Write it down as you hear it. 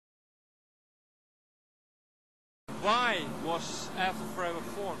why was After Forever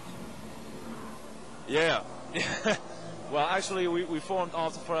formed? Yeah. Well, actually, we formed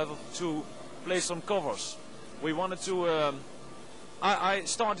After Forever to play some covers. We wanted to. I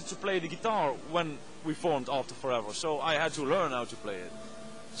started to play the guitar when we formed After Forever, so I had to learn how to play it.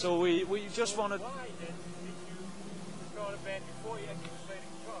 So we just wanted. Why then did you start a band before you actually played the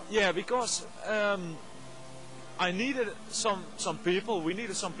guitar? Yeah, because I needed some people. We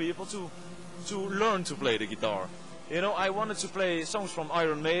needed some people to learn to play the guitar. You know, I wanted to play songs from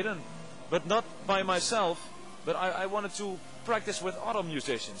Iron Maiden, but not by myself. But I wanted to practice with other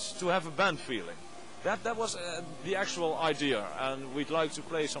musicians to have a band feeling. That was the actual idea, and we'd like to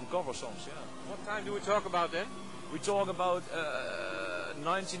play some cover songs. Yeah. What time do we talk about then? We talk about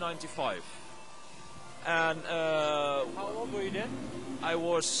 1995. And how old were you then? I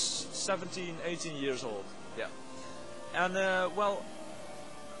was 17, 18 years old. Yeah. And well,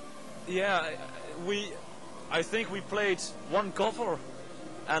 yeah, I think we played one cover,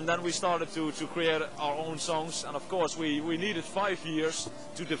 and then we started to create our own songs. And of course, we needed 5 years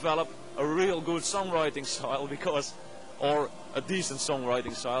to develop a real good songwriting style, because, or a decent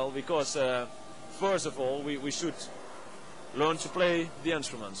songwriting style, because first of all, we should learn to play the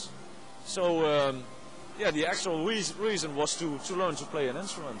instruments. So yeah, the actual reason was to learn to play an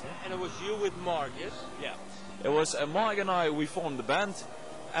instrument. And it was you with Mark, yes? Yeah, it was Mark and I. We formed the band,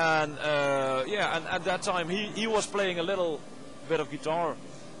 and yeah, and at that time he was playing a little bit of guitar,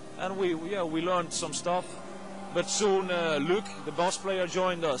 and we learned some stuff. But soon Luc, the bass player,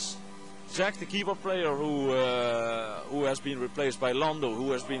 joined us. Jack, the keyboard player, who has been replaced by Lando,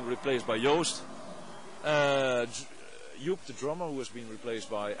 who has been replaced by Joost. Joep, the drummer, who has been replaced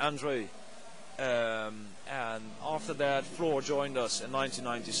by Andre. And after that, Floor joined us in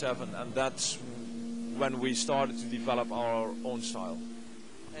 1997, and that's when we started to develop our own style.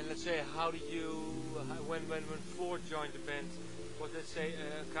 And let's say, how did you, when Floor joined the band, was that, say,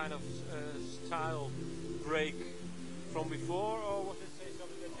 a kind of style break from before, or was it, say,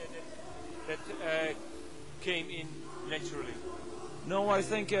 something that came in naturally? No, I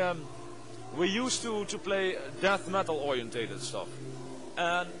think we used to play death metal orientated stuff,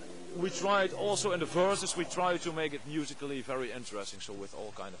 and we tried also in the verses, we tried to make it musically very interesting, so with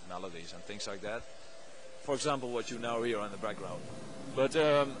all kind of melodies and things like that. For example, what you now hear in the background, but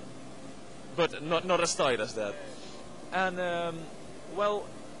not as tight as that. And well,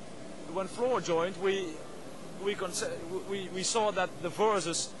 when Floor joined, we saw that the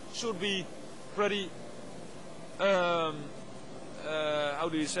verses should be pretty how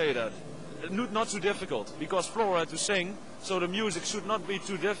do you say that? Not too difficult, because Floor had to sing, so the music should not be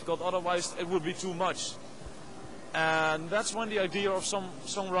too difficult, otherwise it would be too much. And that's when the idea of some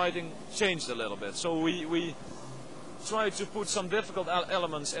songwriting changed a little bit. So we tried to put some difficult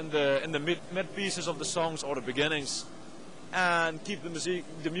elements in the mid pieces of the songs or the beginnings, and keep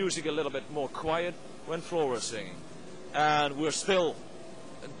the music a little bit more quiet when Floor is singing. And we're still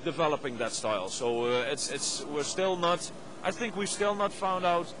developing that style. So we're still not. I think we've still not found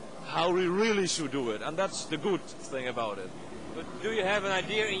out how we really should do it, and that's the good thing about it. But do you have an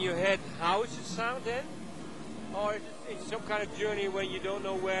idea in your head how it should sound then? Or is it some kind of journey when you don't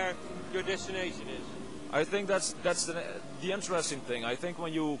know where your destination is? I think that's the interesting thing. I think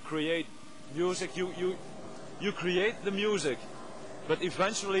when you create music, you create the music, but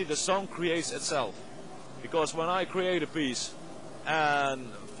eventually the song creates itself. Because when I create a piece, and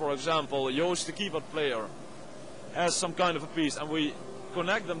for example, Joost, the keyboard player, has some kind of a piece, and we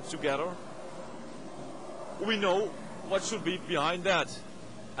connect them together, we know what should be behind that,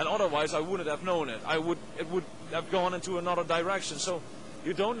 and otherwise I wouldn't have known it. It would have gone into another direction. So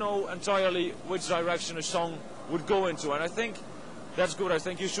you don't know entirely which direction a song would go into, and I think that's good. I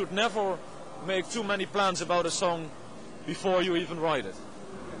think you should never make too many plans about a song before you even write it.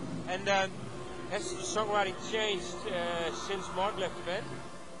 And has the songwriting changed since Mark left the band?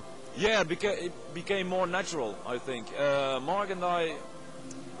 Yeah, it became more natural, I think. Mark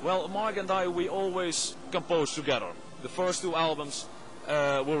and I, we always composed together. The first two albums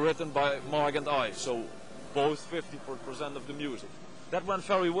were written by Mark and I, so both 50% of the music. That went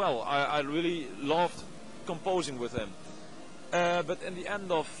very well. I really loved composing with him. But in the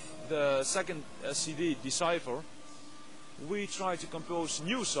end of the second CD, Decipher, we tried to compose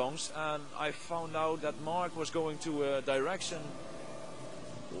new songs, and I found out that Mark was going to a direction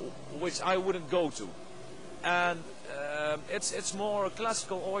which I wouldn't go to. And it's more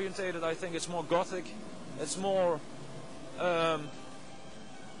classical orientated. I think it's more gothic. It's more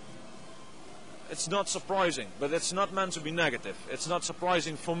it's not surprising, but it's not meant to be negative. It's not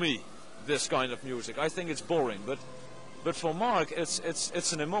surprising for me, this kind of music. I think it's boring, but for Mark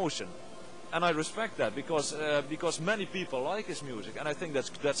it's an emotion. and I respect that because many people like his music, and I think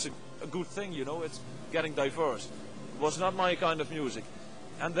that's a good thing, you know. It's getting diverse. It was not my kind of music,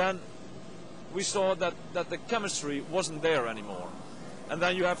 and then we saw that the chemistry wasn't there anymore, and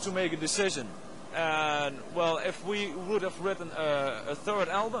then you have to make a decision. And well, if we would have written a third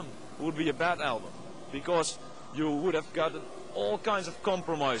album, it would be a bad album, because you would have gotten all kinds of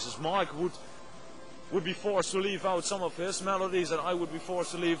compromises. Mark would be forced to leave out some of his melodies, and I would be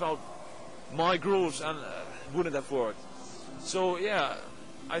forced to leave out my grooves, and it wouldn't have worked. So yeah,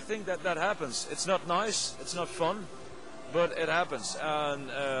 I think that happens. It's not nice, it's not fun, but it happens. And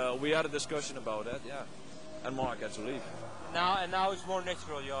we had a discussion about that, yeah. And Mark had to leave. Now it's more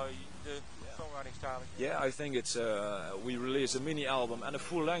natural, the songwriting style. Yeah, I think it's. We released a mini album and a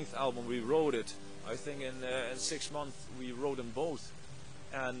full-length album. We wrote it. I think in 6 months we wrote them both,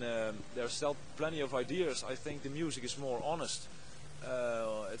 and there's still plenty of ideas. I think the music is more honest.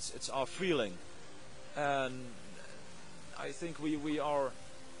 It's our feeling, and I think we are,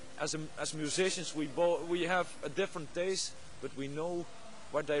 as musicians, we have a different taste, but we know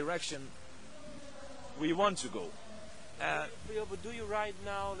what direction we want to go. But do you write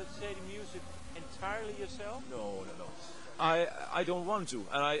now, let's say, the music entirely yourself? No. I don't want to,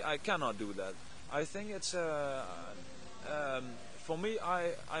 and I cannot do that. I think it's for me.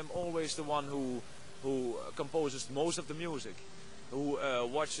 I'm always the one who composes most of the music, who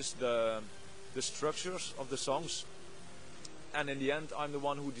watches the structures of the songs, and in the end, I'm the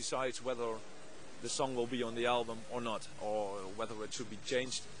one who decides whether the song will be on the album or not, or whether it should be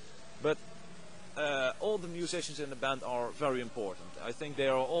changed. But all the musicians in the band are very important. I think they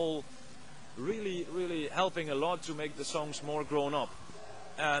are all really helping a lot to make the songs more grown up.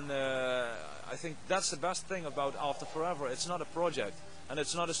 And I think that's the best thing about After Forever. It's not a project, and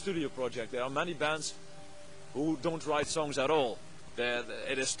it's not a studio project. There are many bands who don't write songs at all.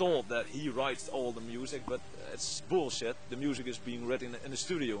 It is told that he writes all the music, but it's bullshit. The music is being written in the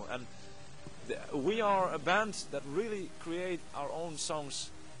studio, and we are a band that really create our own songs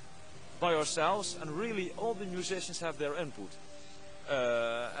by ourselves, and really all the musicians have their input.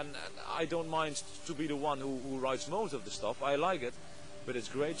 And I don't mind to be the one who writes most of the stuff. I like it, but it's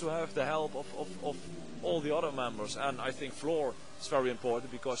great to have the help of all the other members. And I think Floor is very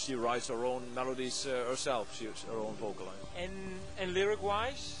important because she writes her own melodies herself. She has her own vocal line. And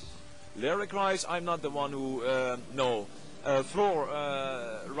lyric-wise? Lyric-wise, I'm not the one who no. Floor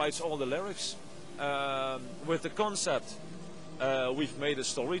writes all the lyrics with the concept. We've made a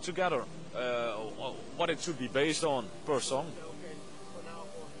story together, what it should be based on per song.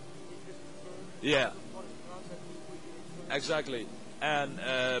 Yeah, exactly. And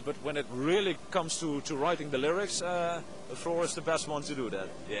but when it really comes to writing the lyrics, Floor is the best one to do that.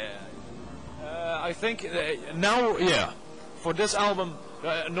 Yeah, I think now, yeah, for this album,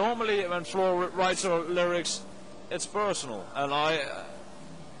 normally when Floor writes her lyrics, it's personal, and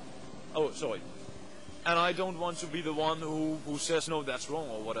and I don't want to be the one who says no, that's wrong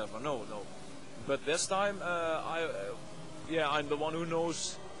or whatever. No. But this time, I'm the one who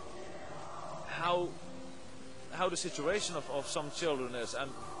knows how the situation of some children is,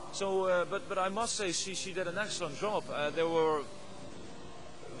 and so. But I must say she did an excellent job. There were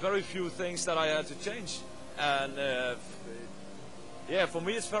very few things that I had to change, and for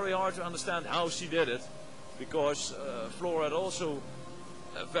me it's very hard to understand how she did it, because Floor had also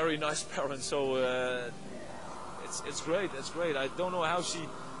a very nice parent, so it's great. It's great. I don't know how she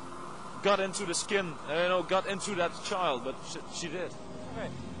got into the skin, got into that child, but she did. Okay.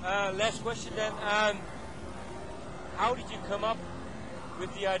 Last question then. How did you come up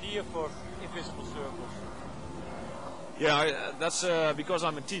with the idea for Invisible Circles? Yeah, that's because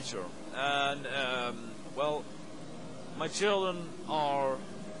I'm a teacher, and my children are,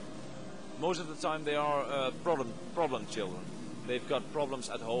 most of the time they are problem children. They've got problems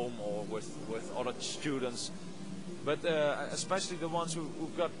at home or with other students, but especially the ones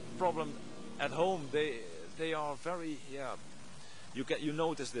who've got problem at home, they are very you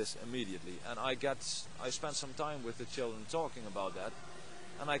notice this immediately. And I spent some time with the children talking about that,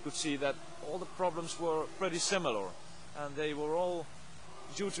 and I could see that all the problems were pretty similar, and they were all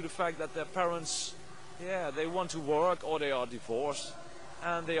due to the fact that their parents, they want to work, or they are divorced,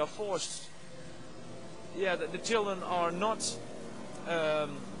 and they are forced. The children are not.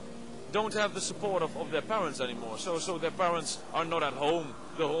 Don't have the support of their parents anymore. So their parents are not at home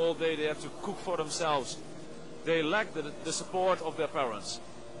the whole day. They have to cook for themselves. They lack the support of their parents.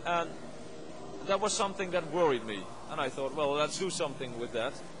 And that was something that worried me. And I thought, well, let's do something with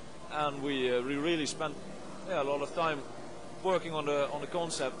that. And we really spent a lot of time working on the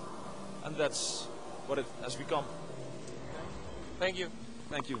concept. And that's what it has become. Thank you.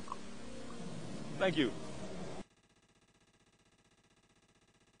 Thank you. Thank you.